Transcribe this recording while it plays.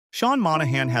Sean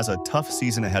Monahan has a tough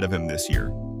season ahead of him this year.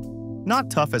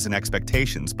 Not tough as in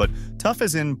expectations, but tough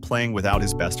as in playing without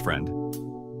his best friend.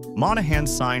 Monahan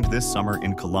signed this summer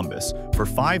in Columbus for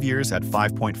 5 years at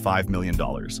 $5.5 million.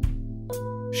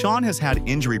 Sean has had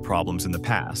injury problems in the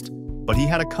past, but he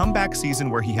had a comeback season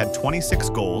where he had 26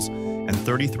 goals and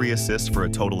 33 assists for a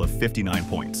total of 59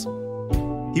 points.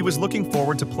 He was looking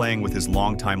forward to playing with his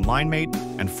longtime linemate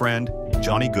and friend,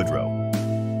 Johnny Gaudreau.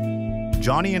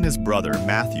 Johnny and his brother,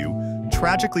 Matthew,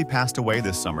 tragically passed away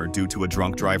this summer due to a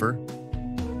drunk driver.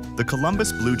 The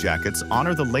Columbus Blue Jackets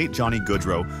honor the late Johnny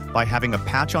Gaudreau by having a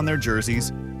patch on their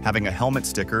jerseys, having a helmet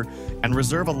sticker, and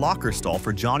reserve a locker stall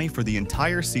for Johnny for the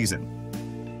entire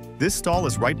season. This stall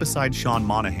is right beside Sean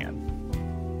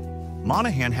Monahan.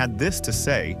 Monahan had this to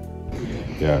say.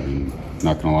 Yeah, I mean,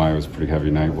 not gonna lie, it was a pretty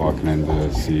heavy night walking in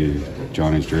to see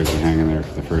Johnny's jersey hanging there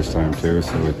for the first time too.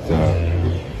 So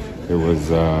it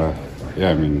was, yeah,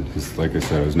 I mean, like I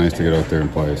said, it was nice to get out there and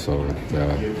play. So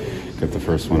get the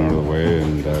first one out of the way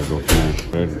and go from there.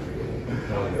 But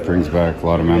it brings back a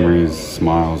lot of memories,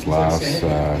 smiles, laughs.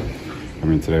 I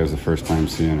mean, today was the first time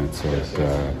seeing it, so it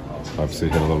obviously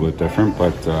hit a little bit different,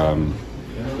 but.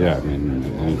 Yeah, I mean,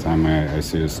 anytime I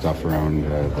see his stuff around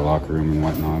the locker room and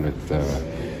whatnot,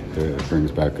 it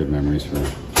brings back good memories for me.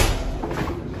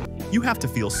 You have to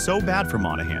feel so bad for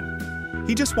Monahan.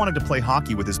 He just wanted to play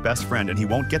hockey with his best friend, and he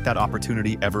won't get that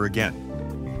opportunity ever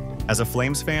again. As a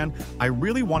Flames fan, I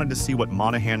really wanted to see what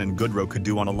Monahan and Gaudreau could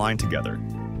do on a line together.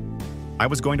 I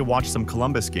was going to watch some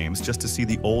Columbus games just to see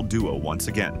the old duo once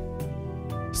again.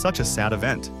 Such a sad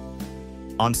event.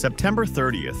 On September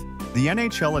 30th, the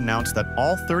NHL announced that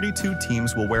all 32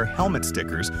 teams will wear helmet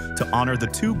stickers to honor the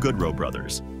two Gaudreau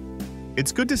brothers.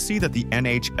 It's good to see that the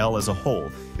NHL as a whole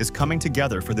is coming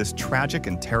together for this tragic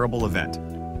and terrible event.